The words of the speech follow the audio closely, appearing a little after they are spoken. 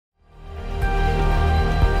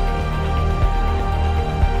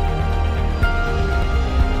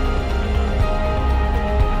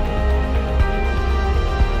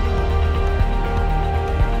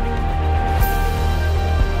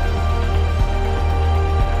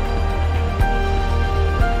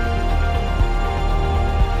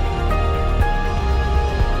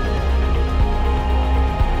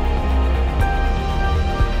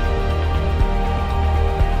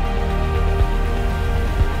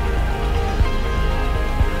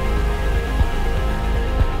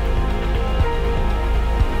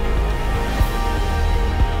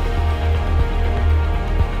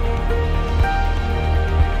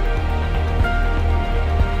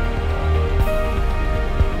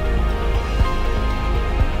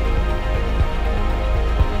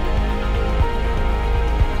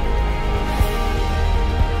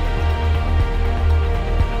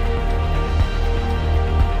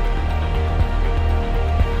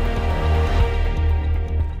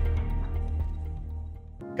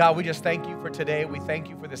God, we just thank you for today. We thank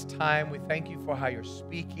you for this time. We thank you for how you're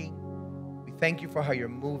speaking. We thank you for how you're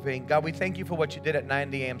moving. God, we thank you for what you did at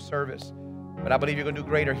 9 a.m. service. But I believe you're going to do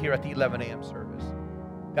greater here at the 11 a.m. service.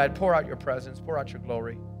 God, pour out your presence. Pour out your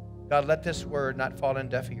glory. God, let this word not fall in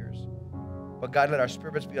deaf ears. But God, let our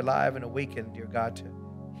spirits be alive and awakened, dear God, to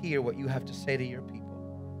hear what you have to say to your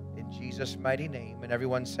people. In Jesus' mighty name. And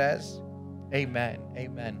everyone says, amen.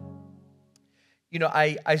 Amen. You know,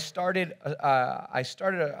 I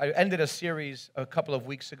ended a series a couple of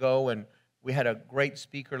weeks ago, and we had a great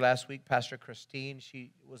speaker last week, Pastor Christine.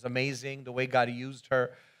 She was amazing, the way God used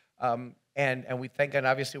her. And we thank, and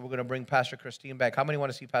obviously we're going to bring Pastor Christine back. How many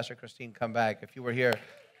want to see Pastor Christine come back? If you were here,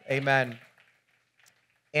 amen.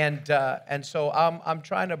 And so I'm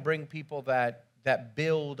trying to bring people that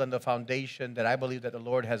build on the foundation that I believe that the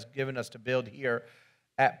Lord has given us to build here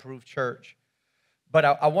at Proof Church. But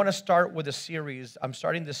I want to start with a series. I'm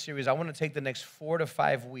starting this series. I want to take the next 4 to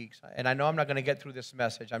 5 weeks. And I know I'm not going to get through this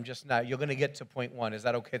message. I'm just not. You're going to get to point 1. Is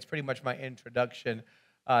that okay? It's pretty much my introduction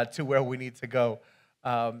to where we need to go.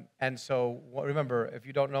 And so remember, if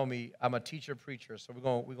you don't know me, I'm a teacher-preacher. So we're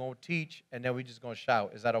going to teach, and then we're just going to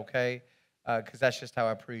shout. Is that okay? Because that's just how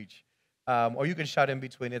I preach. Or you can shout in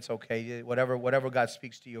between. It's okay. Whatever God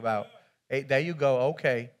speaks to you about. Hey, there you go.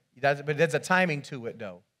 Okay. But there's a timing to it,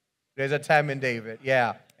 though. There's a time in David.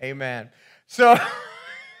 Yeah. Amen. So,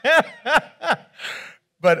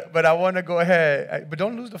 but I want to go ahead. But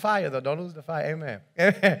don't lose the fire, though. Don't lose the fire.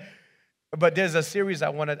 Amen. But there's a series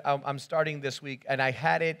I'm starting this week, and I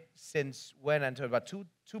had it since when? Until about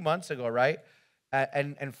two months ago, right?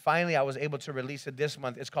 And finally, I was able to release it this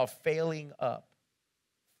month. It's called Failing Up.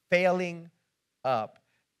 Failing Up.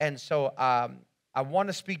 And so I want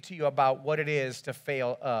to speak to you about what it is to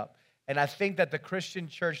fail up. And I think that the Christian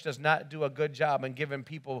church does not do a good job in giving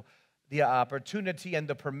people the opportunity and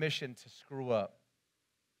the permission to screw up.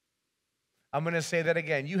 I'm going to say that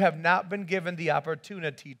again. You have not been given the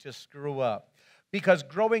opportunity to screw up. Because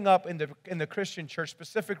growing up in the Christian church,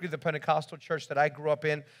 specifically the Pentecostal church that I grew up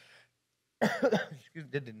in,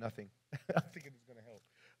 it did nothing. I'm thinking it's going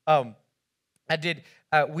to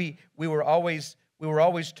help. We were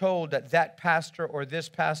always told that pastor or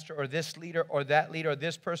this leader or that leader or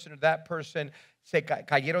this person or that person se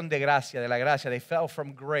cayeron de la gracia. They fell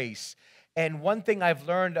from grace. And one thing I've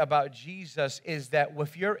learned about Jesus is that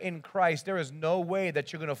if you're in Christ, there is no way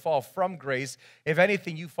that you're going to fall from grace. If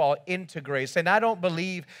anything, you fall into grace. And I don't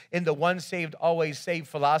believe in the once saved, always saved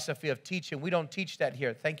philosophy of teaching. We don't teach that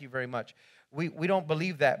here. Thank you very much. We don't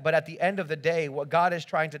believe that. But at the end of the day, what God is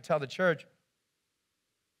trying to tell the church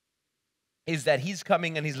is that he's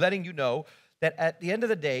coming and he's letting you know that at the end of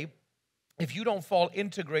the day, if you don't fall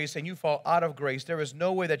into grace and you fall out of grace, there is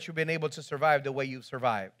no way that you've been able to survive the way you've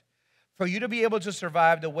survived. For you to be able to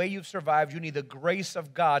survive the way you've survived, you need the grace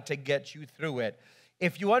of God to get you through it.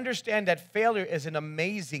 If you understand that failure is an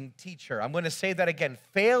amazing teacher, I'm going to say that again.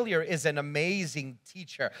 Failure is an amazing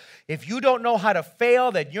teacher. If you don't know how to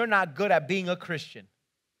fail, then you're not good at being a Christian.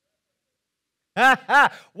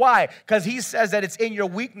 Why? Because he says that it's in your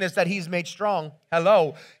weakness that he's made strong.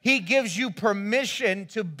 Hello. He gives you permission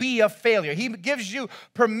to be a failure. He gives you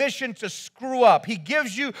permission to screw up. He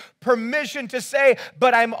gives you permission to say,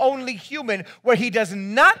 but I'm only human. Where he does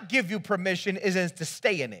not give you permission is to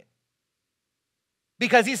stay in it.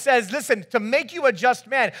 Because he says, listen, to make you a just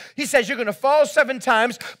man, he says you're going to fall 7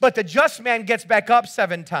 times, but the just man gets back up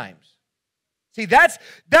 7 times. See, that's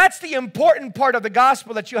the important part of the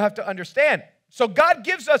gospel that you have to understand. So God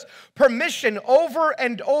gives us permission over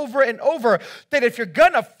and over and over that if you're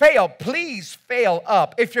going to fail, please fail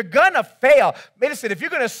up. If you're going to fail, listen, if you're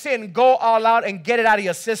going to sin, go all out and get it out of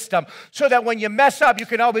your system so that when you mess up, you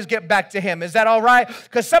can always get back to him. Is that all right?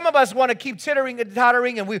 Because some of us want to keep tittering and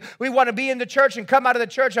tottering and we want to be in the church and come out of the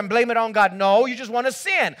church and blame it on God. No, you just want to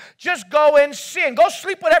sin. Just go and sin. Go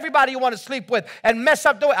sleep with everybody you want to sleep with and mess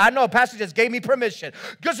up the way. I know, Pastor just gave me permission.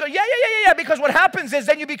 So, yeah. Because what happens is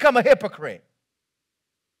then you become a hypocrite.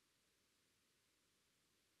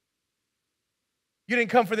 You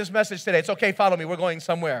didn't come for this message today. It's okay, follow me. We're going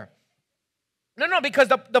somewhere. No, because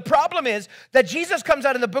the problem is that Jesus comes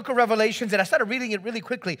out in the book of Revelations, and I started reading it really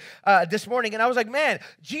quickly this morning, and I was like, man,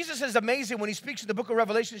 Jesus is amazing when he speaks in the book of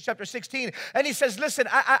Revelations chapter 16, and he says, listen,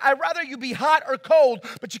 I'd rather you be hot or cold,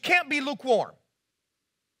 but you can't be lukewarm.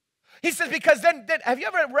 He says, because then have you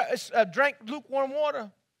ever drank lukewarm water?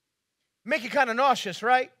 Make you kind of nauseous,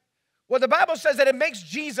 right? Well, the Bible says that it makes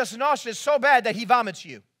Jesus nauseous so bad that he vomits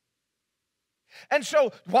you. And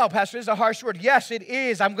so, wow, Pastor, this is a harsh word. Yes, it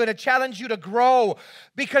is. I'm going to challenge you to grow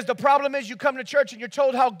because the problem is you come to church and you're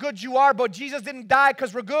told how good you are, but Jesus didn't die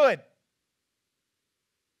because we're good.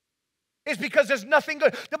 Is because there's nothing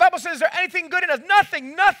good. The Bible says, is there anything good in us?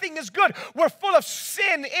 Nothing. Nothing is good. We're full of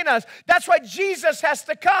sin in us. That's why Jesus has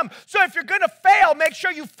to come. So if you're going to fail, make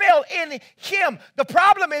sure you fail in Him. The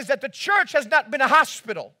problem is that the church has not been a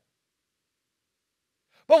hospital.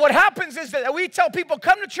 But what happens is that we tell people,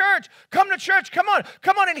 come to church, come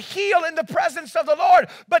on and heal in the presence of the Lord.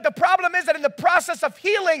 But the problem is that in the process of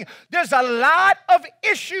healing, there's a lot of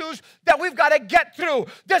issues that we've got to get through.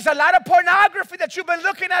 There's a lot of pornography that you've been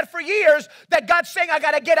looking at for years that God's saying, I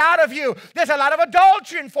got to get out of you. There's a lot of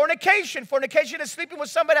adultery and fornication. Fornication is sleeping with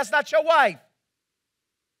somebody that's not your wife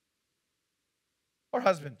or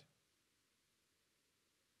husband.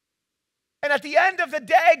 And at the end of the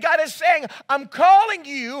day, God is saying, I'm calling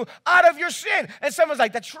you out of your sin. And someone's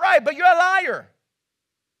like, that's right, but you're a liar.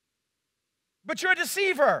 But you're a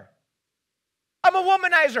deceiver. I'm a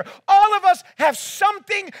womanizer. All of us have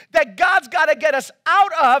something that God's got to get us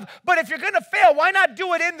out of. But if you're going to fail, why not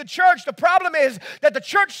do it in the church? The problem is that the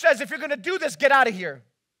church says, if you're going to do this, get out of here.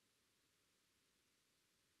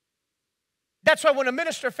 That's why when a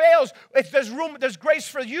minister fails, there's grace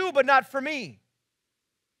for you, but not for me.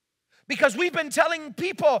 Because we've been telling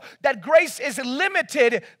people that grace is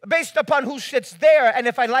limited based upon who sits there and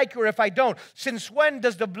if I like you or if I don't. Since when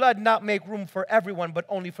does the blood not make room for everyone but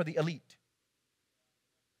only for the elite?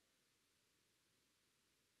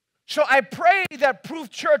 So I pray that Proof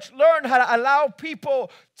Church learn how to allow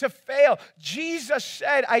people to fail. Jesus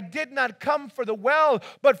said, I did not come for the well,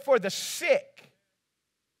 but for the sick.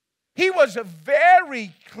 He was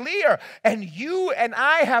very clear. And you and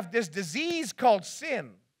I have this disease called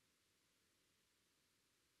sin.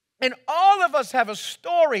 And all of us have a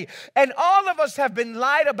story, and all of us have been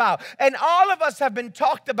lied about, and all of us have been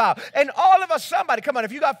talked about, and all of us, somebody, come on,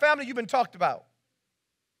 if you got family, you've been talked about.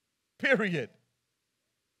 Period.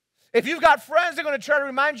 If you've got friends, they're going to try to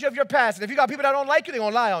remind you of your past. And if you got people that don't like you, they're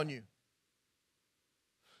going to lie on you.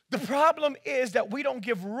 The problem is that we don't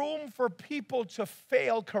give room for people to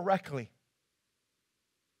fail correctly.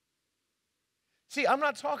 See, I'm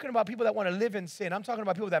not talking about people that want to live in sin. I'm talking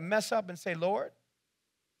about people that mess up and say, Lord,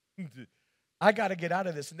 I got to get out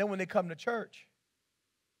of this. And then when they come to church,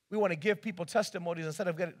 we want to give people testimonies instead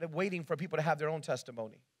of waiting for people to have their own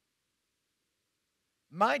testimony.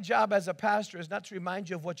 My job as a pastor is not to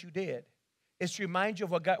remind you of what you did. It's to remind you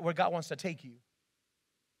of where God wants to take you.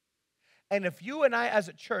 And if you and I as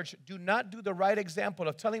a church do not do the right example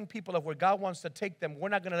of telling people of where God wants to take them, we're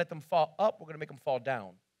not going to let them fall up. We're going to make them fall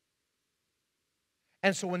down.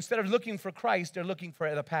 And so instead of looking for Christ, they're looking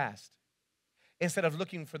for the past, instead of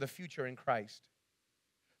looking for the future in Christ.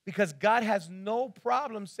 Because God has no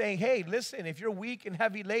problem saying, hey, listen, if you're weak and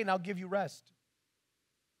heavy laden, I'll give you rest.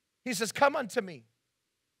 He says, come unto me.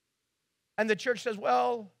 And the church says,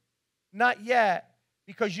 well, not yet,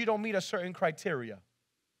 because you don't meet a certain criteria.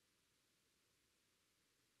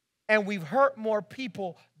 And we've hurt more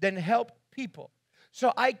people than helped people.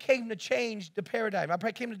 So I came to change the paradigm.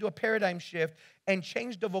 I came to do a paradigm shift and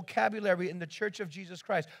change the vocabulary in the Church of Jesus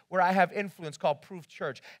Christ, where I have influence, called Proof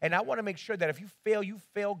Church. And I want to make sure that if you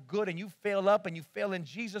fail good, and you fail up, and you fail in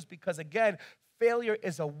Jesus, because again, failure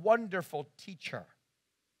is a wonderful teacher.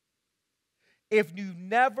 If you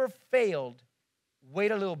never failed,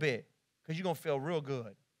 wait a little bit, because you're going to feel real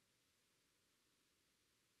good.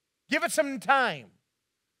 Give it some time.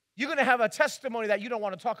 You're going to have a testimony that you don't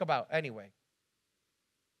want to talk about anyway.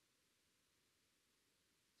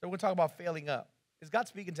 So we're talking about failing up. Is God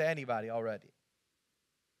speaking to anybody already?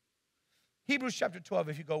 Hebrews chapter 12,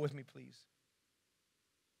 if you go with me, please.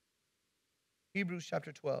 Hebrews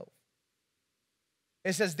chapter 12.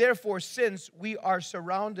 It says, therefore, since we are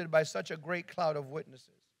surrounded by such a great cloud of witnesses,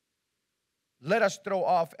 let us throw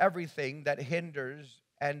off everything that hinders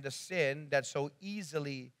and the sin that so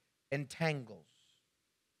easily entangles.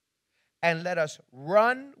 And let us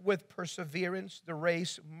run with perseverance the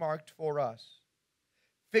race marked for us.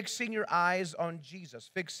 Fixing your eyes on Jesus.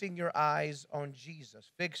 Fixing your eyes on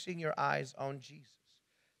Jesus. Fixing your eyes on Jesus.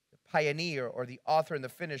 The pioneer, or the author and the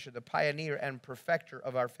finisher, the pioneer and perfecter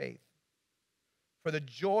of our faith. For the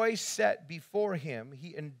joy set before him,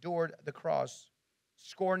 he endured the cross,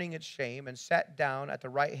 scorning its shame, and sat down at the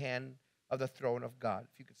right hand of the throne of God.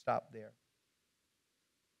 If you could stop there.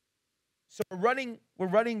 So we're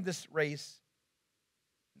running this race,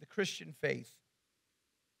 the Christian faith.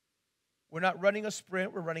 We're not running a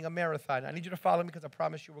sprint, we're running a marathon. I need you to follow me, because I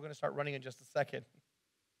promise you we're going to start running in just a second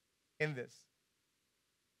in this.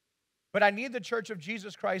 But I need the Church of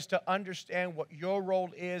Jesus Christ to understand what your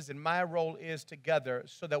role is and my role is together,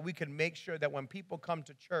 so that we can make sure that when people come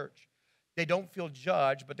to church, they don't feel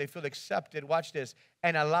judged, but they feel accepted. Watch this.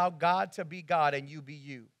 And allow God to be God and you be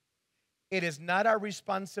you. it is not our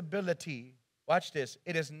responsibility, watch this,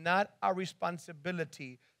 it is not our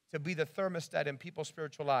responsibility to be the thermostat in people's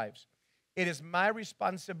spiritual lives. It is my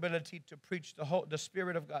responsibility to preach the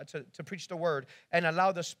Spirit of God, to preach the word and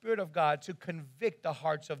allow the Spirit of God to convict the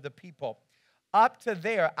hearts of the people. Up to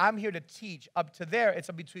there, I'm here to teach. Up to there, it's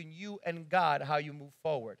between you and God how you move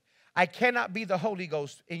forward. I cannot be the Holy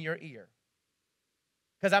Ghost in your ear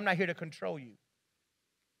because I'm not here to control you.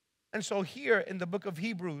 And so here in the book of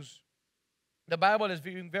Hebrews, the Bible is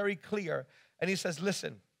being very clear. And he says,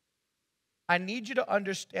 listen, I need you to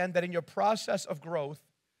understand that in your process of growth,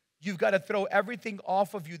 you've got to throw everything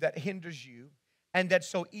off of you that hinders you and that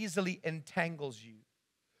so easily entangles you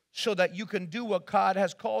so that you can do what God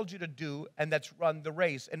has called you to do, and that's run the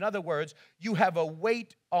race. In other words, you have a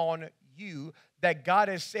weight on you that God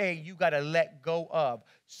is saying you got to let go of.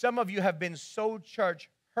 Some of you have been so church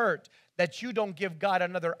hurt that you don't give God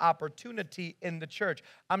another opportunity in the church.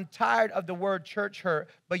 I'm tired of the word church hurt,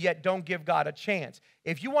 but yet don't give God a chance.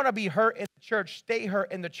 If you want to be hurt in the church, stay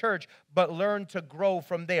hurt in the church, but learn to grow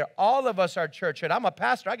from there. All of us are church hurt. I'm a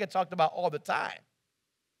pastor. I get talked about all the time.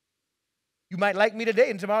 You might like me today,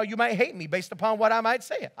 and tomorrow you might hate me based upon what I might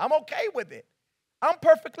say. I'm okay with it. I'm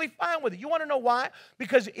perfectly fine with it. You want to know why?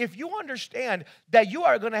 Because if you understand that you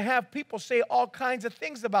are going to have people say all kinds of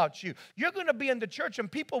things about you, you're going to be in the church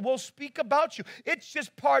and people will speak about you. It's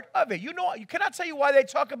just part of it. You know, can I tell you why they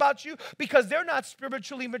talk about you? Because they're not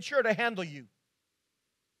spiritually mature to handle you.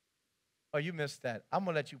 Oh, you missed that. I'm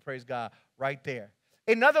going to let you praise God right there.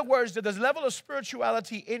 In other words, there's a level of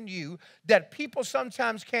spirituality in you that people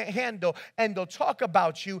sometimes can't handle, and they'll talk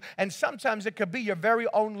about you, and sometimes it could be your very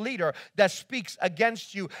own leader that speaks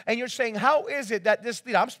against you, and you're saying, how is it that this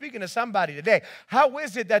leader, I'm speaking to somebody today, how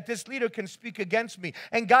is it that this leader can speak against me?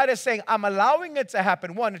 And God is saying, I'm allowing it to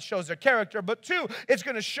happen. One, it shows their character, but two, it's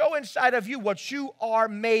going to show inside of you what you are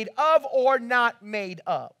made of or not made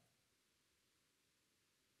of.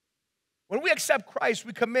 When we accept Christ,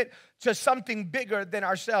 we commit to something bigger than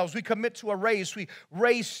ourselves. We commit to a race. We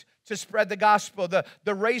race to spread the gospel.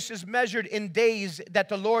 The race is measured in days that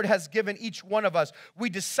the Lord has given each one of us. We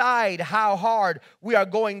decide how hard we are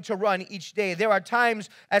going to run each day. There are times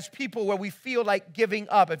as people where we feel like giving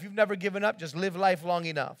up. If you've never given up, just live life long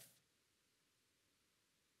enough.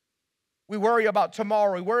 We worry about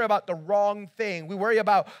tomorrow. We worry about the wrong thing. We worry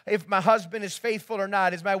about if my husband is faithful or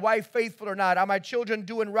not. Is my wife faithful or not? Are my children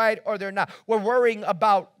doing right or they're not? We're worrying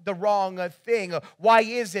about the wrong thing. Why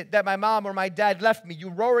is it that my mom or my dad left me? You're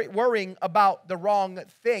worrying about the wrong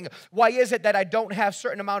thing. Why is it that I don't have a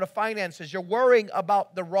certain amount of finances? You're worrying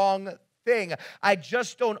about the wrong thing. I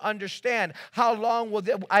just don't understand. How long will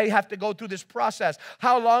I have to go through this process?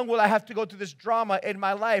 How long will I have to go through this drama in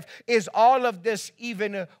my life? Is all of this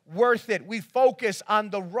even worth it? We focus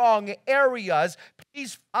on the wrong areas.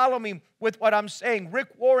 Please follow me with what I'm saying. Rick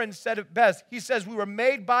Warren said it best. He says, we were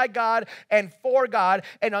made by God and for God,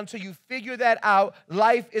 and until you figure that out,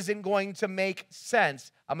 life isn't going to make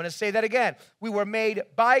sense. I'm going to say that again. We were made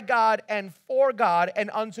by God and for God,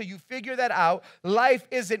 and until you figure that out, life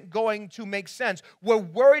isn't going to make sense. We're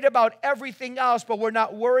worried about everything else, but we're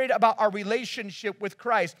not worried about our relationship with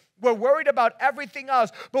Christ. We're worried about everything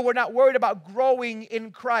else, but we're not worried about growing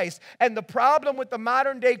in Christ. And the problem with the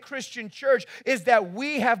modern-day Christian church is that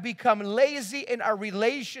we have become lazy in our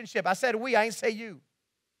relationship. I said we, I ain't say you.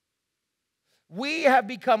 We have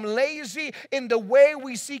become lazy in the way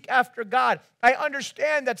we seek after God. I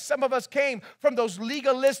understand that some of us came from those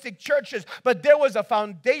legalistic churches, but there was a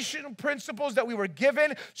foundational principles that we were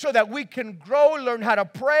given so that we can grow, learn how to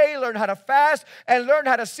pray, learn how to fast, and learn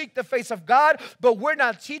how to seek the face of God. But we're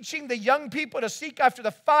not teaching the young people to seek after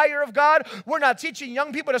the fire of God. We're not teaching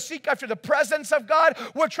young people to seek after the presence of God.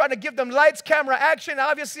 We're trying to give them lights, camera, action.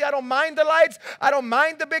 Obviously, I don't mind the lights. I don't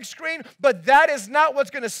mind the big screen, but that is not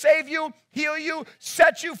what's going to save you, heal you,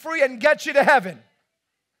 set you free, and get you to heaven.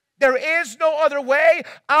 There is no other way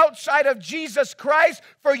outside of Jesus Christ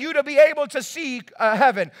for you to be able to see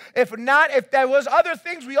heaven. If not, if there was other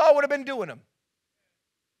things, we all would have been doing them.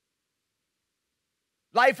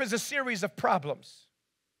 Life is a series of problems.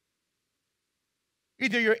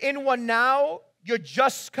 Either you're in one now, you're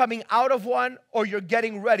just coming out of one, or you're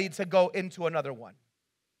getting ready to go into another one.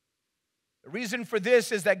 The reason for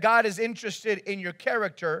this is that God is interested in your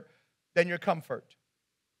character than your comfort.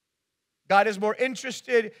 God is more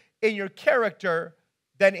interested in your character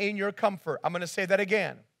than in your comfort. I'm going to say that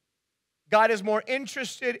again. God is more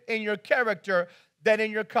interested in your character than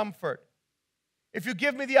in your comfort. If you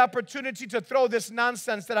give me the opportunity to throw this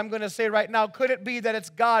nonsense that I'm going to say right now, could it be that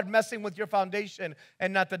it's God messing with your foundation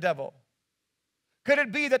and not the devil? Could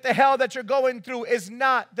it be that the hell that you're going through is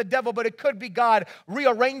not the devil, but it could be God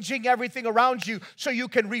rearranging everything around you so you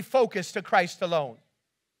can refocus to Christ alone?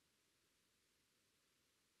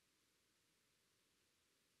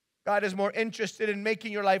 God is more interested in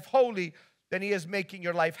making your life holy than He is making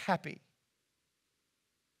your life happy.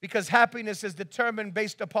 Because happiness is determined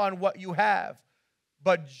based upon what you have.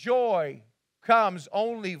 But joy comes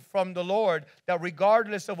only from the Lord, that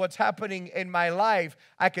regardless of what's happening in my life,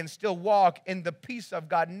 I can still walk in the peace of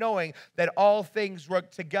God, knowing that all things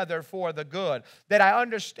work together for the good. That I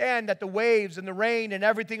understand that the waves and the rain and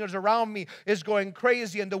everything that's around me is going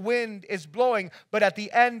crazy and the wind is blowing, but at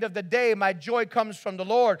the end of the day, my joy comes from the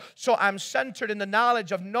Lord. So I'm centered in the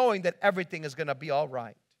knowledge of knowing that everything is going to be all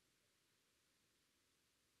right.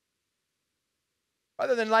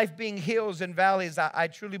 Other than life being hills and valleys, I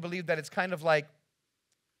truly believe that it's kind of like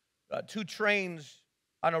two trains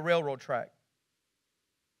on a railroad track.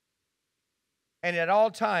 And at all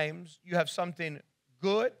times, you have something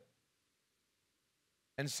good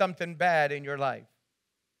and something bad in your life.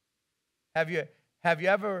 Have you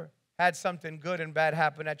ever had something good and bad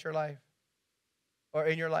happen at your life or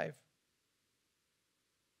in your life?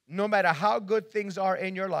 No matter how good things are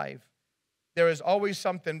in your life, there is always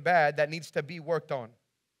something bad that needs to be worked on.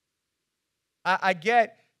 I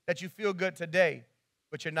get that you feel good today,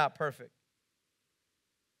 but you're not perfect.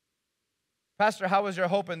 Pastor, how is there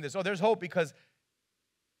hope in this? Oh, there's hope because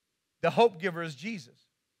the hope giver is Jesus.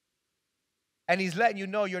 And He's letting you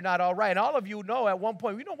know you're not all right. And all of you know at one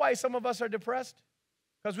point, you know why some of us are depressed?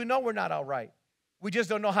 Because we know we're not all right. We just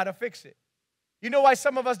don't know how to fix it. You know why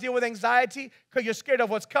some of us deal with anxiety? Because you're scared of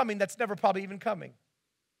what's coming that's never probably even coming.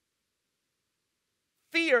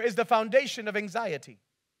 Fear is the foundation of anxiety.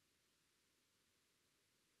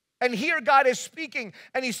 And here God is speaking,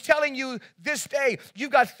 and He's telling you this day,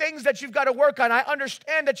 you've got things that you've got to work on. I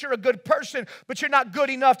understand that you're a good person, but you're not good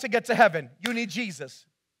enough to get to heaven. You need Jesus.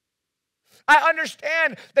 I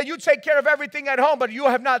understand that you take care of everything at home, but you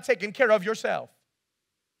have not taken care of yourself.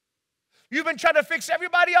 You've been trying to fix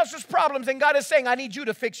everybody else's problems, and God is saying, I need you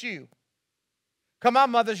to fix you. Come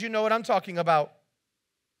on, mothers, you know what I'm talking about.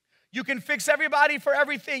 You can fix everybody for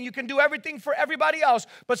everything. You can do everything for everybody else.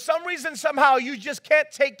 But some reason, somehow, you just can't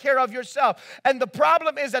take care of yourself. And the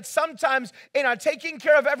problem is that sometimes in our taking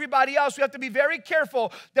care of everybody else, we have to be very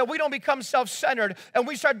careful that we don't become self-centered. And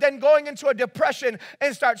we start then going into a depression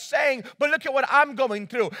and start saying, but look at what I'm going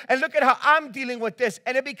through. And look at how I'm dealing with this.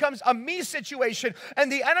 And it becomes a me situation. And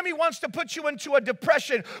the enemy wants to put you into a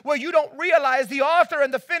depression where you don't realize the author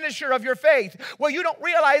and the finisher of your faith. Where you don't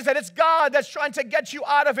realize that it's God that's trying to get you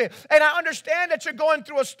out of it. And I understand that you're going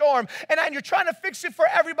through a storm and you're trying to fix it for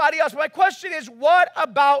everybody else. My question is, what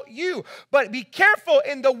about you? But be careful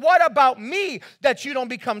in the what about me that you don't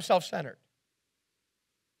become self-centered.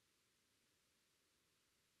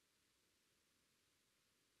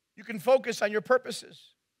 You can focus on your purposes.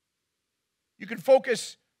 You can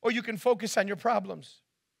focus on your problems.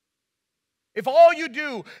 If all you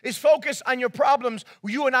do is focus on your problems,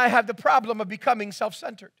 you and I have the problem of becoming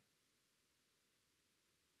self-centered.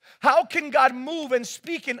 How can God move and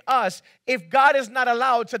speak in us if God is not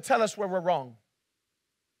allowed to tell us where we're wrong?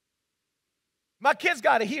 My kids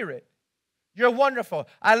got to hear it. You're wonderful.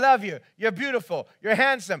 I love you. You're beautiful. You're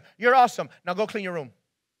handsome. You're awesome. Now go clean your room.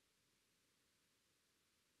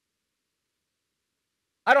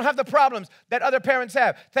 I don't have the problems that other parents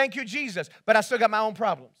have. Thank you, Jesus. But I still got my own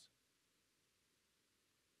problems.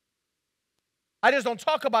 I just don't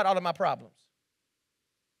talk about all of my problems.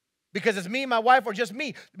 Because it's me, my wife, or just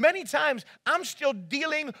me. Many times, I'm still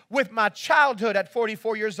dealing with my childhood at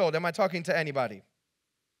 44 years old. Am I talking to anybody?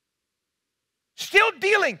 Still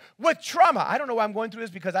dealing with trauma. I don't know why I'm going through this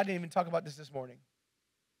because I didn't even talk about this morning.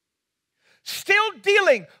 Still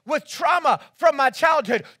dealing with trauma from my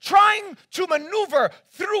childhood. Trying to maneuver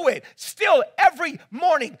through it. Still, every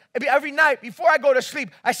morning, every night, before I go to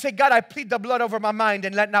sleep, I say, God, I plead the blood over my mind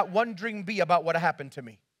and let not one dream be about what happened to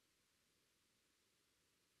me.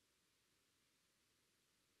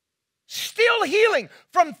 Still healing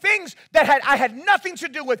from things that I had nothing to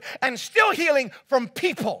do with, and still healing from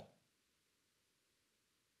people.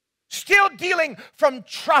 Still dealing from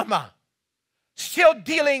trauma. Still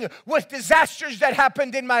dealing with disasters that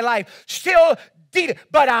happened in my life. Still dealing,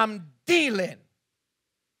 but I'm dealing.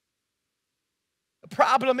 The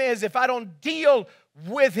problem is if I don't deal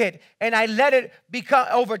with it and I let it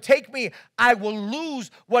overtake me, I will lose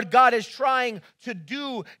what God is trying to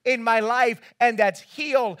do in my life, and that's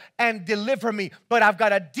heal and deliver me. But I've got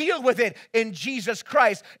to deal with it in Jesus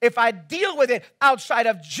Christ. If I deal with it outside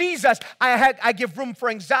of Jesus, I give room for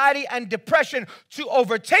anxiety and depression to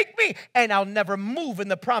overtake me, and I'll never move in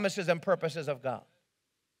the promises and purposes of God.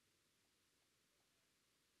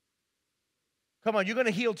 Come on, you're going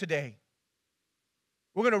to heal today.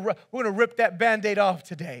 We're going to rip that Band-Aid off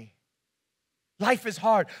today. Life is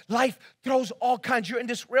hard. Life throws all kinds. You're in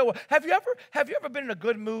this railroad. Have you ever been in a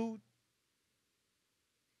good mood?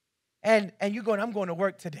 And you're going, I'm going to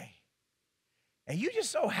work today. And you're just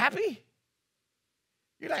so happy.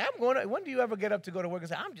 You're like, when do you ever get up to go to work and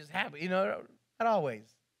say, I'm just happy? You know, not always.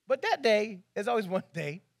 But that day, there's always one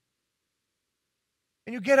day.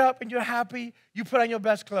 And you get up and you're happy. You put on your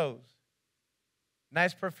best clothes.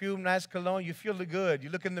 Nice perfume, nice cologne. You feel good. You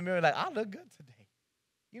look in the mirror like, I look good today.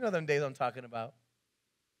 You know them days I'm talking about.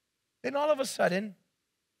 Then all of a sudden,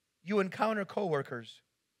 you encounter coworkers.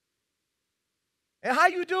 And how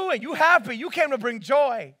you doing? You happy? You came to bring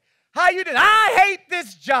joy. How you doing? I hate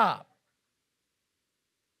this job.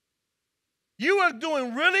 You were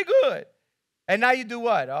doing really good. And now you do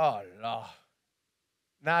what? Oh, Lord.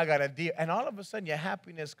 Now I got to deal. And all of a sudden, your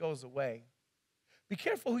happiness goes away. Be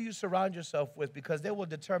careful who you surround yourself with because they will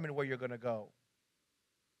determine where you're going to go.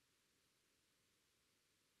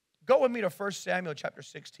 Go with me to 1 Samuel chapter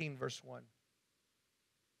 16, verse 1.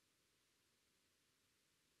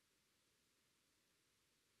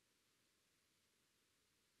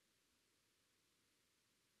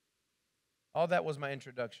 All that was my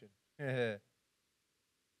introduction. You're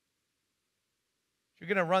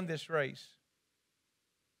going to run this race.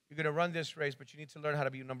 You're going to run this race, but you need to learn how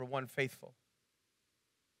to be, number one, faithful.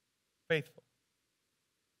 Faithful.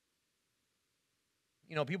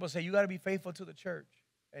 You know, people say, you got to be faithful to the church.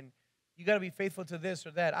 And you got to be faithful to this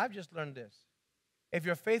or that. I've just learned this. If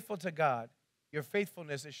you're faithful to God, your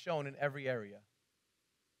faithfulness is shown in every area.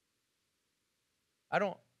 I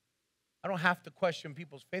don't have to question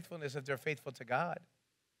people's faithfulness if they're faithful to God.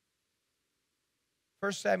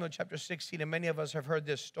 1 Samuel chapter 16, and many of us have heard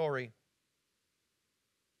this story.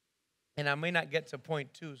 And I may not get to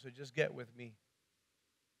point 2, so just get with me.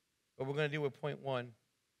 But we're going to deal with point 1.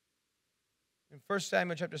 In 1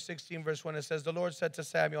 Samuel chapter 16, verse 1, it says, the Lord said to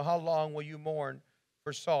Samuel, how long will you mourn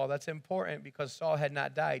for Saul? That's important because Saul had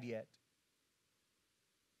not died yet.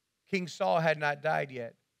 King Saul had not died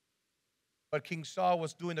yet. But King Saul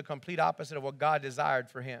was doing the complete opposite of what God desired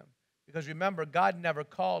for him. Because remember, God never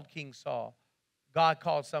called King Saul. God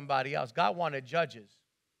called somebody else. God wanted judges.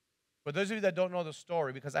 For those of you that don't know the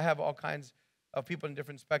story, because I have all kinds of people in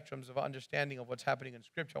different spectrums of understanding of what's happening in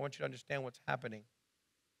Scripture, I want you to understand what's happening.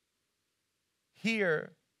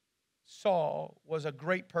 Here, Saul was a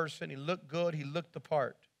great person. He looked good. He looked the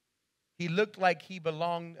part. He looked like he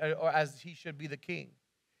belonged, or as he should be the king.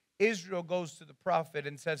 Israel goes to the prophet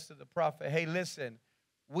and says to the prophet, hey, listen,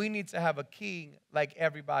 we need to have a king like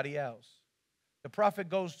everybody else. The prophet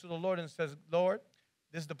goes to the Lord and says, Lord,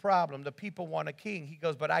 this is the problem. The people want a king. He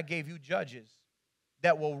goes, but I gave you judges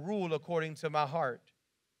that will rule according to my heart.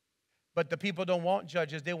 But the people don't want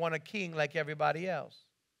judges. They want a king like everybody else.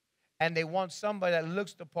 And they want somebody that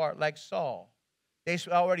looks the part like Saul. They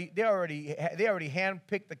already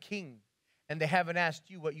handpicked the king, and they haven't asked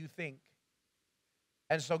you what you think.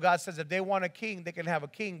 And so God says if they want a king, they can have a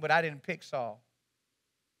king, but I didn't pick Saul.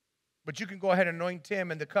 But you can go ahead and anoint him,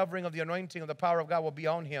 and the covering of the anointing of the power of God will be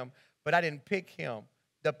on him, but I didn't pick him.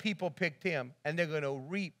 The people picked him, and they're going to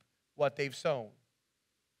reap what they've sown.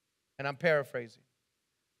 And I'm paraphrasing.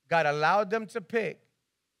 God allowed them to pick,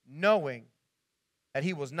 knowing that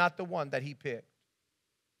he was not the one that he picked.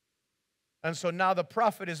 And so now the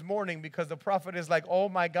prophet is mourning because the prophet is like, oh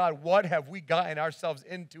my God, what have we gotten ourselves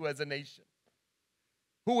into as a nation?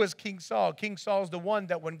 Who is King Saul? King Saul's the one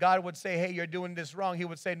that when God would say, hey, you're doing this wrong, he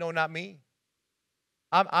would say, no, not me.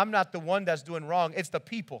 I'm not the one that's doing wrong. It's the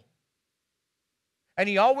people. And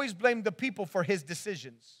he always blamed the people for his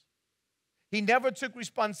decisions. He never took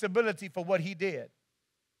responsibility for what he did.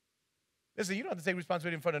 Listen, you don't have to take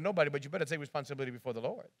responsibility in front of nobody, but you better take responsibility before the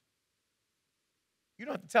Lord. You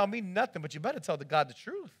don't have to tell me nothing, but you better tell God the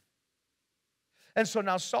truth. And so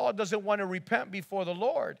now Saul doesn't want to repent before the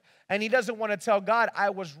Lord. And he doesn't want to tell God, I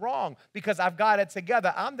was wrong because I've got it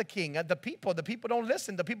together. I'm the king. The people don't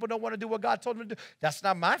listen. The people don't want to do what God told them to do. That's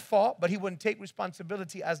not my fault, but he wouldn't take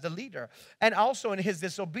responsibility as the leader. And also in his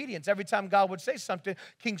disobedience, every time God would say something,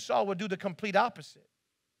 King Saul would do the complete opposite.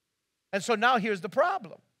 And so now here's the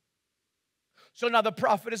problem. So now the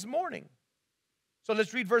prophet is mourning. So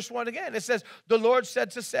let's read verse 1 again. It says, the Lord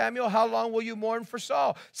said to Samuel, how long will you mourn for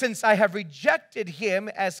Saul, since I have rejected him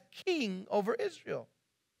as king over Israel?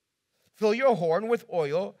 Fill your horn with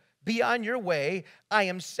oil. Be on your way. I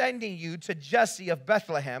am sending you to Jesse of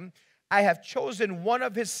Bethlehem. I have chosen one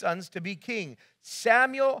of his sons to be king.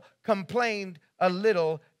 Samuel complained a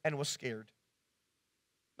little and was scared.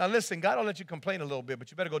 Now listen, God will let you complain a little bit,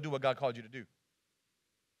 but you better go do what God called you to do.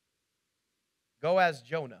 Go as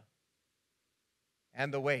Jonah.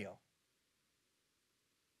 and the whale.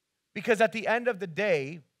 Because at the end of the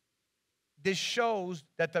day, this shows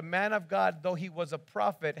that the man of God, though he was a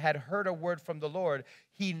prophet, had heard a word from the Lord.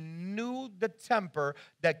 He knew the temper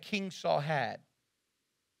that King Saul had.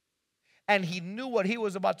 And he knew what he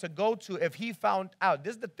was about to go to if he found out.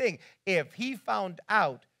 This is the thing. If he found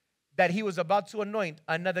out that he was about to anoint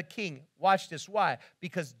another king, watch this. Why?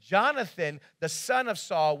 Because Jonathan, the son of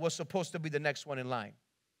Saul, was supposed to be the next one in line.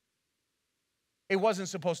 It wasn't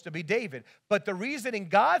supposed to be David. But the reason in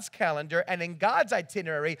God's calendar and in God's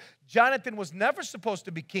itinerary, Jonathan was never supposed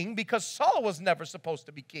to be king because Saul was never supposed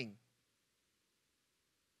to be king.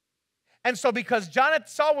 And so because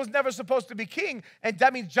Saul was never supposed to be king, and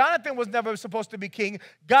that means Jonathan was never supposed to be king,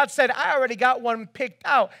 God said, I already got one picked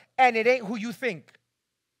out, and it ain't who you think.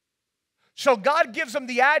 So God gives him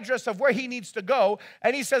the address of where he needs to go,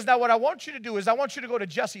 and he says, now what I want you to do is I want you to go to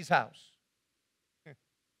Jesse's house.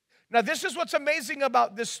 Now, this is what's amazing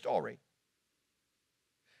about this story.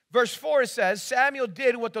 Verse 4, it says, Samuel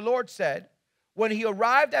did what the Lord said. When he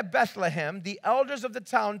arrived at Bethlehem, the elders of the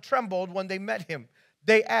town trembled when they met him.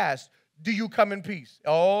 They asked, do you come in peace?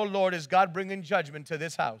 Oh, Lord, is God bringing judgment to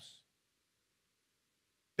this house?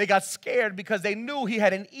 They got scared because they knew he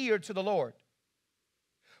had an ear to the Lord.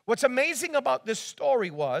 What's amazing about this story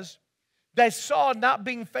was that Saul not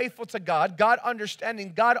being faithful to God, God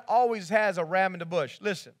understanding God always has a ram in the bush.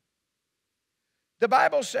 Listen. The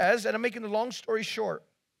Bible says, and I'm making the long story short,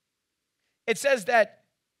 it says that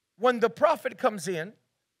when the prophet comes in,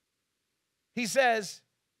 he says,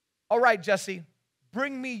 all right, Jesse,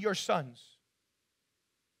 bring me your sons.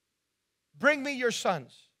 Bring me your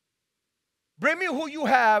sons. Bring me who you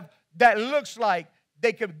have that looks like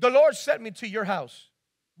they could. The Lord sent me to your house.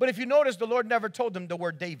 But if you notice, the Lord never told them the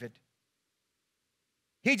word David.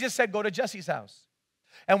 He just said, go to Jesse's house.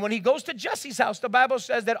 And when he goes to Jesse's house, the Bible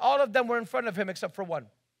says that all of them were in front of him except for one.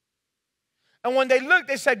 And when they looked,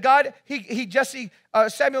 they said, God,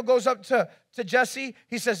 Samuel goes up to Jesse.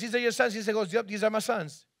 He says, these are your sons. He goes, yep, these are my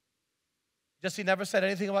sons. Jesse never said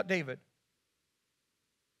anything about David.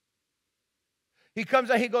 He comes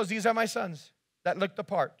and he goes, these are my sons that looked the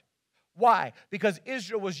part. Why? Because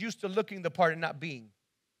Israel was used to looking the part and not being.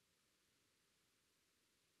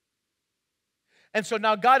 And so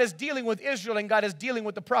now God is dealing with Israel, and God is dealing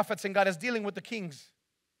with the prophets, and God is dealing with the kings.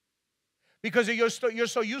 Because you're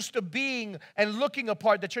so used to being and looking a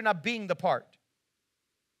part that you're not being the part.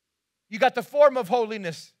 You got the form of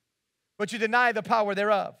holiness, but you deny the power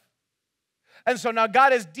thereof. And so now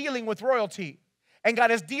God is dealing with royalty, and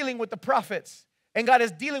God is dealing with the prophets, and God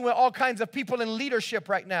is dealing with all kinds of people in leadership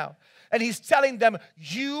right now. And he's telling them,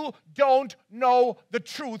 you don't know the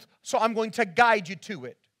truth, so I'm going to guide you to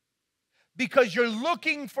it. Because you're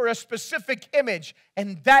looking for a specific image,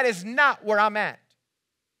 and that is not where I'm at.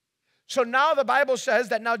 So now the Bible says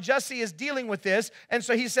that now Jesse is dealing with this, and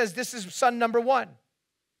so he says, this is son number one.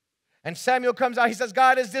 And Samuel comes out, he says,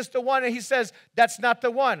 God, is this the one? And he says, that's not the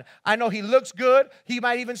one. I know he looks good. He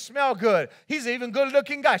might even smell good. He's an even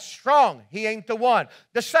good-looking guy, strong. He ain't the one.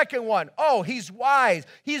 The second one, oh, he's wise.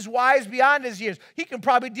 He's wise beyond his years. He can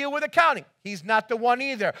probably deal with accounting. He's not the one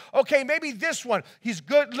either. Okay, maybe this one. He's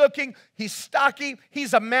good-looking. He's stocky.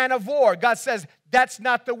 He's a man of war. God says, that's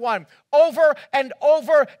not the one. Over and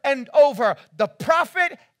over and over, the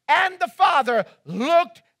prophet and the father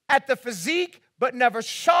looked at the physique but never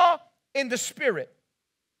saw in the spirit.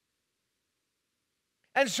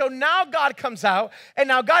 And so now God comes out, and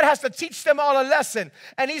now God has to teach them all a lesson.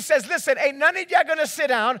 And he says, listen, ain't none of y'all going to sit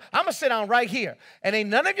down. I'm going to sit down right here. And ain't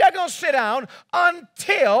none of y'all going to sit down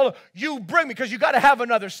until you bring me, because you got to have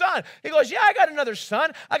another son. He goes, yeah, I got another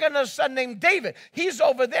son. I got another son named David. He's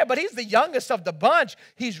over there, but he's the youngest of the bunch.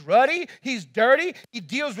 He's ruddy. He's dirty. He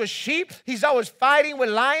deals with sheep. He's always fighting with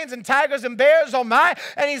lions and tigers and bears, oh my.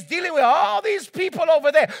 And he's dealing with all these people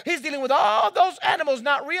over there. He's dealing with all those animals,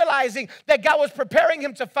 not realizing that God was preparing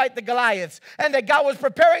him to fight the Goliaths, and that God was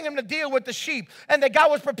preparing him to deal with the sheep, and that God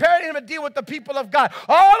was preparing him to deal with the people of God.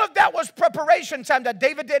 All of that was preparation time that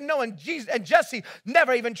David didn't know, and Jesse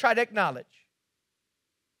never even tried to acknowledge.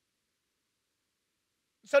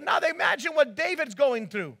 So now they imagine what David's going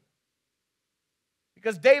through,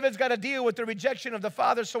 because David's got to deal with the rejection of the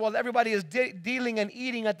father. So while everybody is dealing and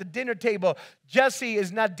eating at the dinner table, Jesse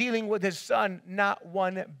is not dealing with his son, not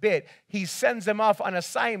one bit. He sends him off on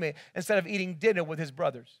assignment instead of eating dinner with his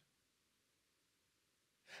brothers.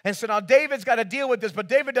 And so now David's got to deal with this, but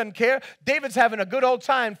David doesn't care. David's having a good old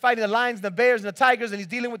time fighting the lions and the bears and the tigers, and he's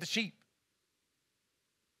dealing with the sheep.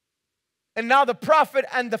 And now the prophet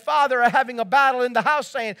and the father are having a battle in the house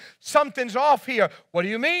saying, something's off here. What do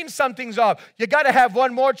you mean something's off? You got to have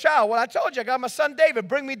one more child. Well, I told you, I got my son David.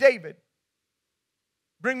 Bring me David.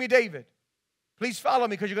 Bring me David. Please follow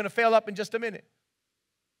me because you're going to fail up in just a minute.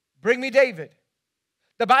 Bring me David.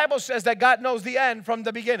 The Bible says that God knows the end from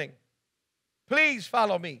the beginning. Please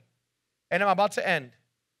follow me. And I'm about to end.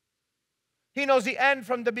 He knows the end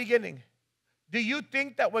from the beginning. Do you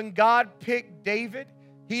think that when God picked David,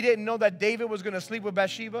 he didn't know that David was going to sleep with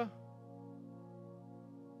Bathsheba?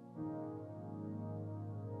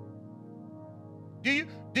 Do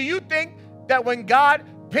you think that when God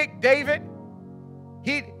picked David,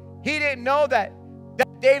 he didn't know that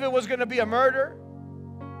David was going to be a murderer?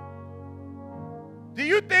 Do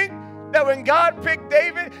you think that when God picked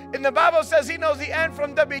David, and the Bible says he knows the end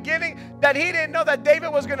from the beginning, that he didn't know that David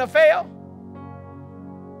was going to fail?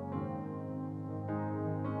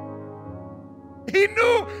 He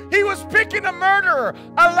knew he was picking a murderer,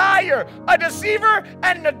 a liar, a deceiver,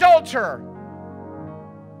 and an adulterer.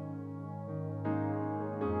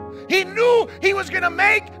 He knew he was going to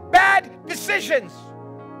make bad decisions.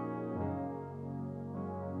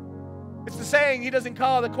 It's the saying, he doesn't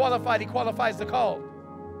call the qualified, he qualifies the called.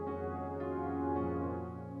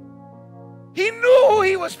 He knew who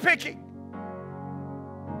he was picking.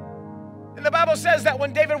 And the Bible says that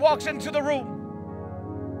when David walks into the room,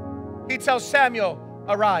 he tells Samuel,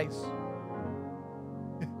 arise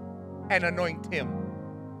and anoint him.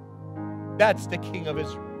 That's the king of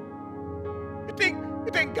Israel.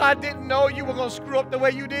 You think God didn't know you were going to screw up the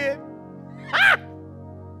way you did? Ha!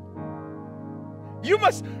 You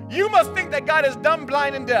must think that God is dumb,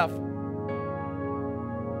 blind, and deaf.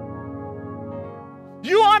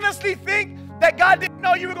 You honestly think that God didn't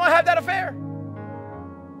know you were going to have that affair?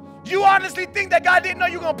 You honestly think that God didn't know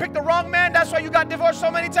you were going to pick the wrong man? That's why you got divorced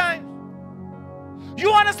so many times?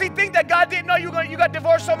 You honestly think that God didn't know you got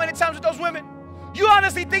divorced so many times with those women? You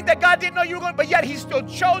honestly think that God didn't know you were going, but yet he still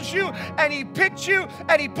chose you and he picked you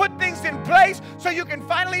and he put things in place so you can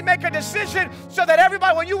finally make a decision so that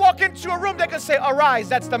everybody, when you walk into a room, they can say, arise,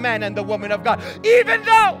 that's the man and the woman of God. Even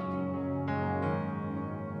though,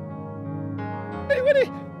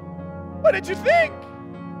 what did you think?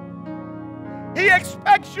 He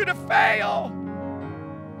expects you to fail.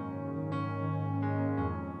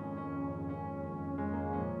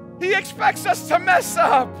 He expects us to mess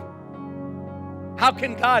up. How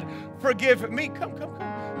can God forgive me? Come.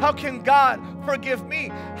 How can God forgive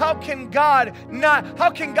me? How can God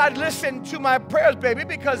listen to my prayers, baby?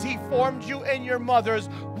 Because he formed you in your mother's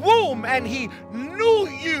womb and he knew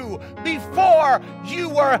you before you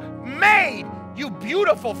were made. You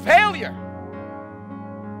beautiful failure.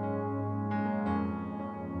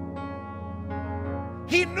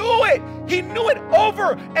 He knew it. He knew it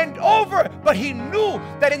over and over, but he knew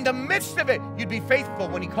that in the midst of it, you'd be faithful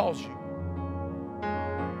when he calls you.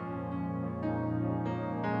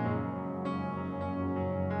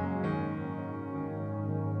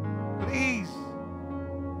 Please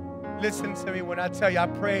listen to me when I tell you, I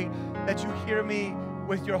pray that you hear me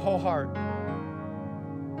with your whole heart.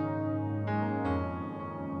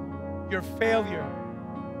 Your failure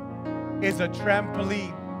is a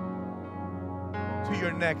trampoline to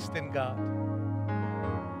your next in God.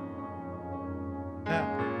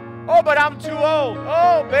 Now, oh, but I'm too old.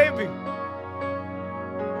 Oh, baby.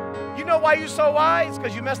 You know why you're so wise?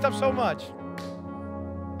 Because you messed up so much.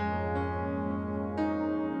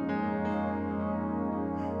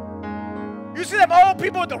 You see them old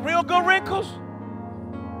people with the real good wrinkles?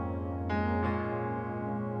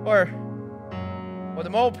 Or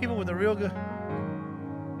them old people with the real good.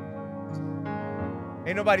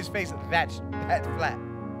 Ain't nobody's face that flat.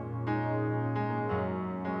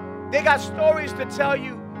 They got stories to tell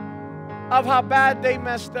you of how bad they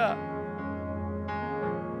messed up.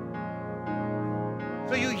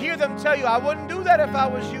 So you hear them tell you, I wouldn't do that if I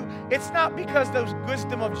was you. It's not because of the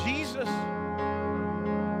wisdom of Jesus.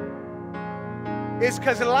 It's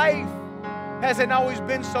because life hasn't always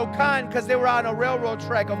been so kind, because they were on a railroad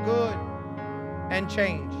track of good and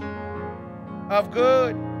change. Of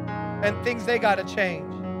good and things they got to change.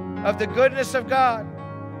 Of the goodness of God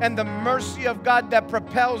and the mercy of God that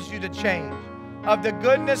propels you to change. Of the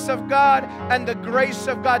goodness of God and the grace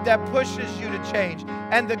of God that pushes you to change.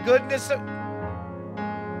 And the goodness of...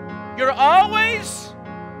 You're always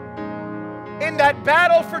in that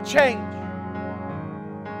battle for change.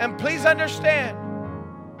 And please understand,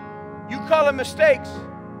 you call them mistakes.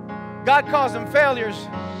 God calls them failures.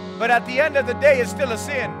 But at the end of the day, it's still a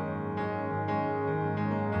sin.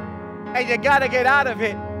 And you got to get out of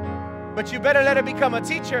it. But you better let it become a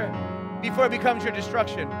teacher before it becomes your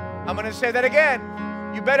destruction. I'm going to say that again.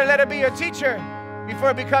 You better let it be your teacher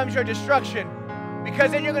before it becomes your destruction.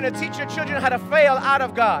 Because then you're going to teach your children how to fail out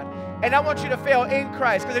of God. And I want you to fail in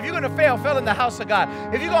Christ. Because if you're going to fail, fail in the house of God.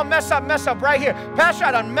 If you're going to mess up right here. Pastor,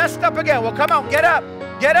 I done messed up again. Well, come on, get up,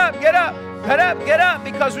 get up, get up. Get up, get up,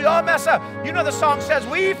 because we all mess up. You know the song says,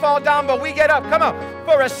 we fall down, but we get up. Come on.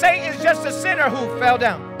 For a saint is just a sinner who fell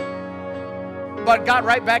down, but got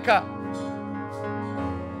right back up.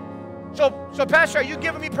 So Pastor, are you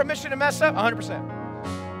giving me permission to mess up? 100%.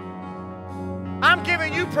 I'm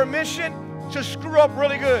giving you permission to screw up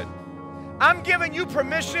really good. I'm giving you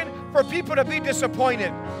permission for people to be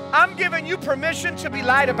disappointed. I'm giving you permission to be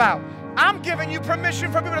lied about. I'm giving you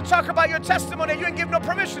permission for people to talk about your testimony that you didn't give no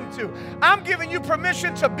permission to. I'm giving you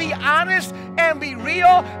permission to be honest and be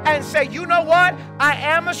real and say, you know what? I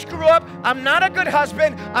am a screw up. I'm not a good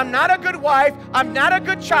husband. I'm not a good wife. I'm not a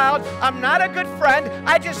good child. I'm not a good friend.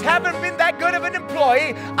 I just haven't been that good of an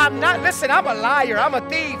employee. Listen, I'm a liar. I'm a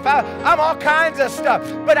thief. I'm all kinds of stuff.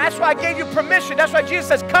 But that's why I gave you permission. That's why Jesus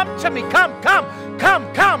says, come to me. Come.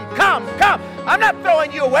 I'm not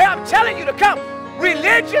throwing you away. I'm telling you to come.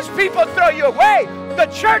 Religious people throw you away. The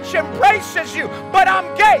church embraces you. But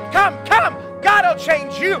I'm gay. Come. God will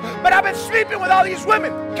change you. But I've been sleeping with all these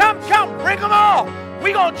women. Come. Bring them all.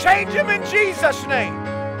 We're going to change them in Jesus' name.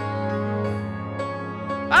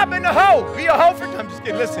 I've been a hoe. Be a hoe for... I'm just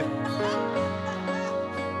kidding. Listen.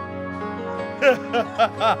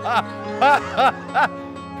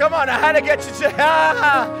 Come on. I had to get you to...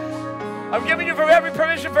 I'm giving you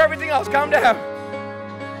permission for everything else. Calm down.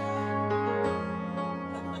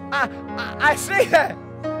 I say that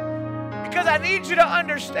because I need you to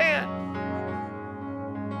understand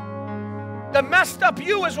the messed up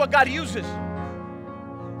you is what God uses.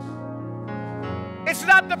 It's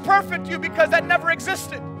not the perfect you, because that never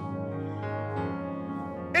existed.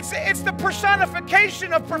 It's the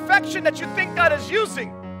personification of perfection that you think God is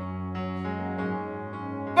using.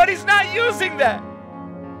 But He's not using that.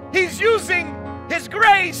 He's using His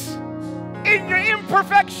grace in your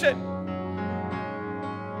imperfection.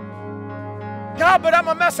 God, but I'm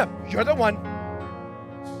a mess up. You're the one.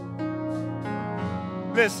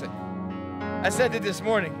 Listen, I said it this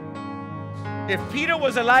morning. If Peter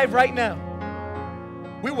was alive right now,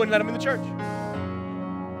 we wouldn't let him in the church.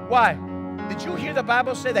 Why? Did you hear the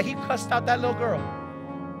Bible say that he cussed out that little girl?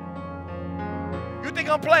 You think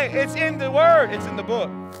I'm playing? It's in the Word. It's in the book.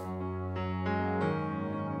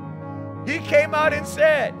 He came out and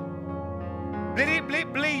said, bleep,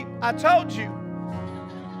 bleep, bleep, I told you.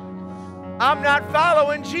 I'm not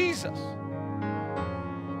following Jesus.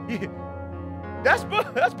 That's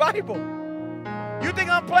Bible. You think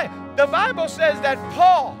I'm playing? The Bible says that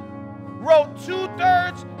Paul wrote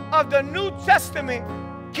 2/3 of the New Testament,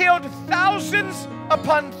 killed thousands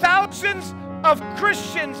upon thousands of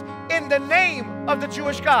Christians in the name of the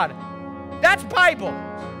Jewish God. That's Bible.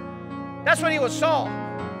 That's when he was Saul.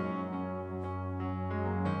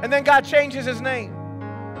 And then God changes his name.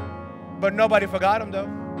 But nobody forgot him, though.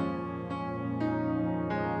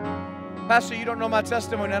 Pastor, you don't know my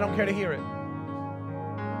testimony. I don't care to hear it.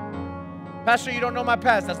 Pastor, you don't know my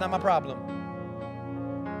past. That's not my problem.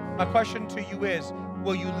 My question to you is,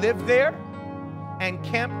 will you live there and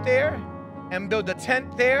camp there and build a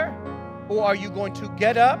tent there? Or are you going to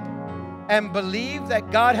get up and believe that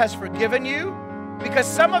God has forgiven you? Because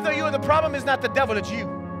some of you, the problem is not the devil, it's you.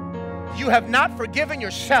 You have not forgiven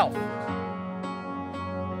yourself.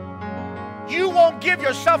 You won't give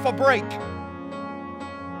yourself a break.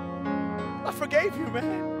 I forgave you,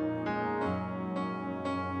 man.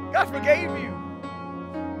 God forgave you.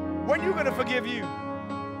 When are you going to forgive you?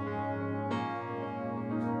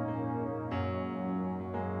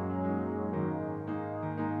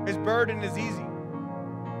 His burden is easy,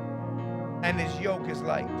 and his yoke is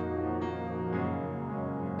light.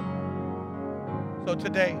 So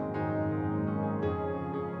today,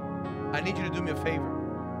 I need you to do me a favor.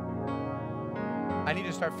 I need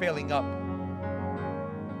you to start failing up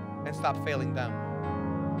and stop failing down.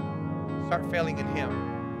 Start failing in Him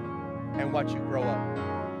and watch you grow up.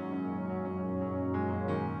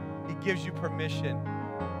 He gives you permission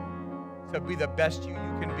to be the best you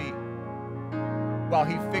can be while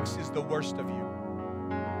He fixes the worst of you.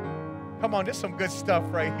 Come on, there's some good stuff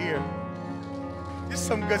right here. There's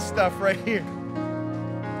some good stuff right here.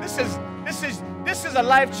 This is a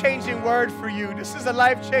life-changing word for you. This is a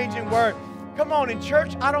life-changing word. Come on, in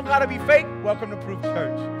church, I don't gotta be fake. Welcome to Proof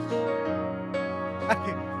Church.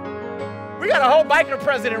 We got a whole biker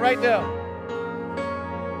president right now.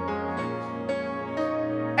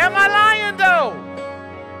 Am I lying though?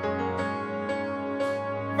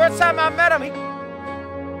 First time I met him,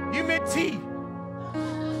 you meet T.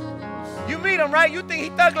 You meet him, right? You think he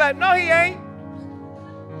thug life. No, he ain't.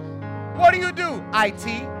 What do?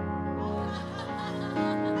 IT.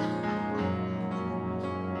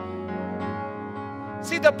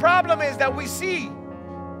 See, the problem is that we see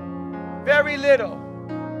very little.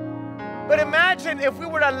 But imagine if we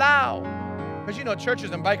would allow, because you know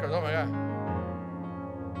churches and bikers, oh my God.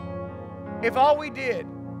 If all we did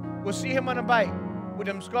was see him on a bike with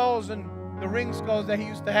them skulls and the ring skulls that he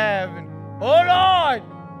used to have, and oh Lord,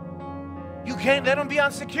 you can't let him be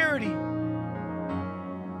on security.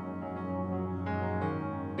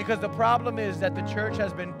 Because the problem is that the church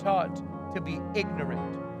has been taught to be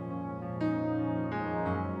ignorant.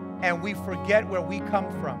 And we forget where we come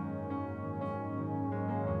from.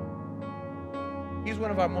 He's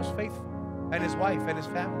one of our most faithful, and his wife and his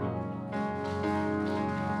family.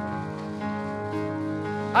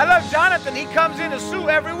 I love Jonathan. He comes in a suit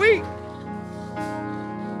every week.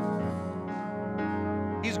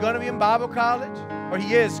 He's going to be in Bible college, or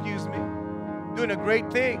he is, excuse me, doing a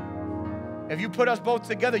great thing. If you put us both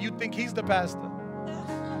together, you'd think he's the pastor.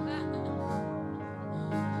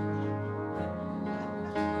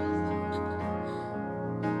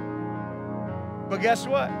 But guess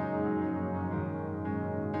what?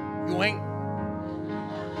 You ain't.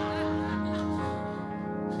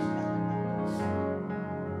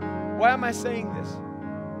 Why am I saying this?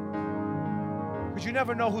 Because you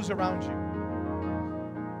never know who's around you.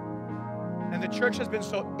 And the church has been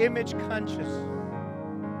so image conscious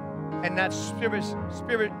and not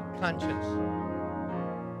spirit conscious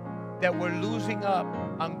that we're losing up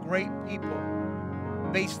on great people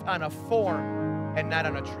based on a form and not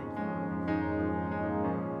on a truth.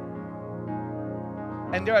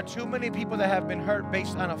 And there are too many people that have been hurt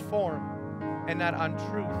based on a form and not on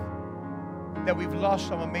truth, that we've lost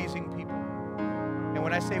some amazing people. And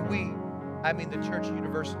when I say we, I mean the church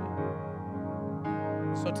universally.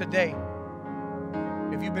 So today,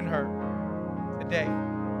 if you've been hurt, today,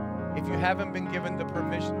 if you haven't been given the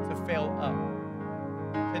permission to fail up,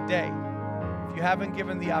 today, if you haven't been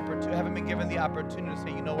given the opportunity to say,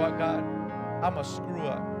 you know what, God, I'm a screw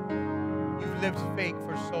up. You've lived fake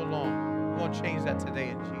for so long. We won't change that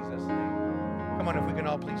today in Jesus' name. Come on, if we can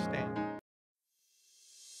all please stand.